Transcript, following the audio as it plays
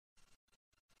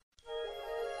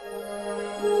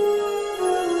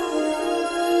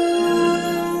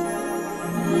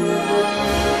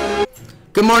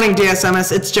Good morning,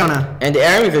 DSMS. It's Jonah. And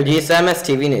Aaron with your DSMS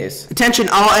TV News. Attention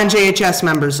all NJHS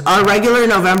members. Our regular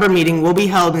November meeting will be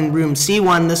held in room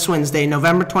C1 this Wednesday,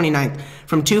 November 29th,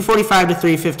 from 2:45 to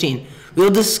 3:15. We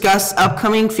will discuss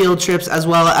upcoming field trips as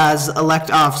well as elect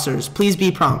officers. Please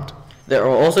be prompt. There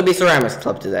will also be Ceramics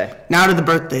Club today. Now to the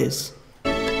birthdays.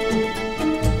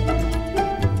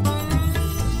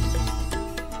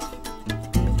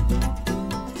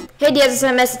 Hey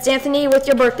DSMS, it's Anthony with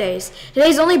your birthdays.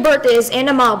 Today's only birthday is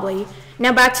Anna Mobley.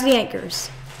 Now back to the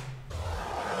anchors.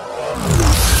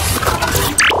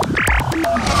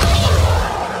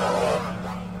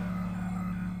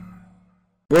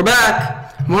 We're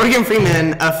back. Morgan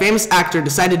Freeman, a famous actor,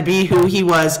 decided to be who he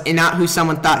was and not who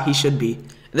someone thought he should be.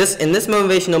 In this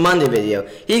Motivational Monday video,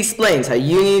 he explains how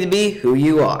you need to be who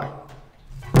you are.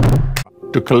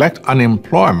 To collect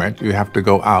unemployment, you have to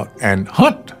go out and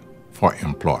hunt for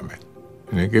employment.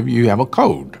 And you have a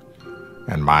code.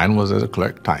 And mine was as a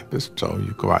clerk typist, so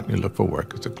you go out and you look for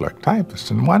work as a clerk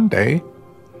typist. And one day,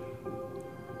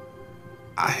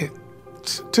 I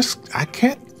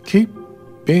can't keep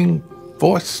being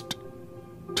forced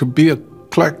to be a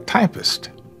clerk typist.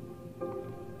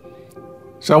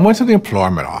 So I went to the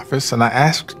employment office and I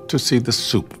asked to see the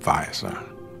supervisor.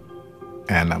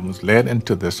 And I was led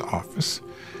into this office,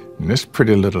 and this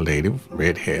pretty little lady with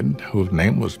red head, whose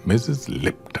name was Mrs.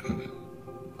 Lipton.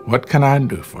 What can I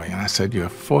do for you? And I said, you're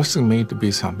forcing me to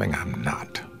be something I'm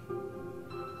not.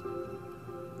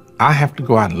 I have to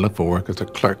go out and look for work as a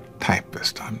clerk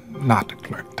typist. I'm not a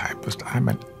clerk typist, I'm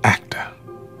an actor.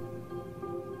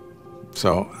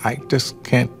 So I just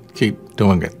can't keep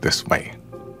doing it this way.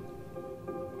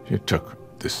 She took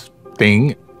this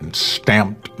thing and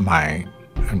stamped my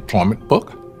employment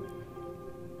book.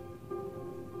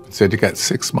 Said, you got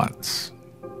 6 months.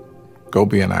 Go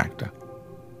be an actor.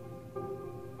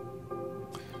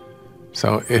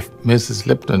 So if Mrs.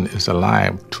 Lipton is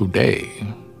alive today,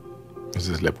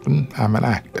 Mrs. Lipton, I'm an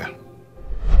actor.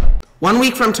 1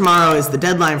 week from tomorrow is the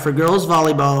deadline for girls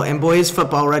volleyball and boys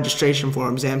football registration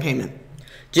forms and payment.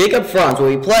 Jacob Franz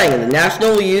will be playing in the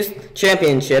National Youth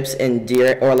Championships in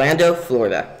Orlando,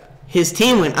 Florida. His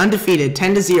team went undefeated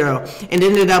 10-0 and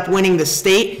ended up winning the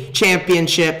state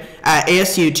championship at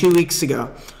ASU 2 weeks ago.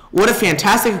 What a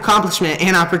fantastic accomplishment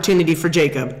and opportunity for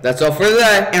Jacob. That's all for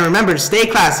today. And remember to stay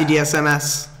classy,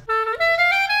 DSMS.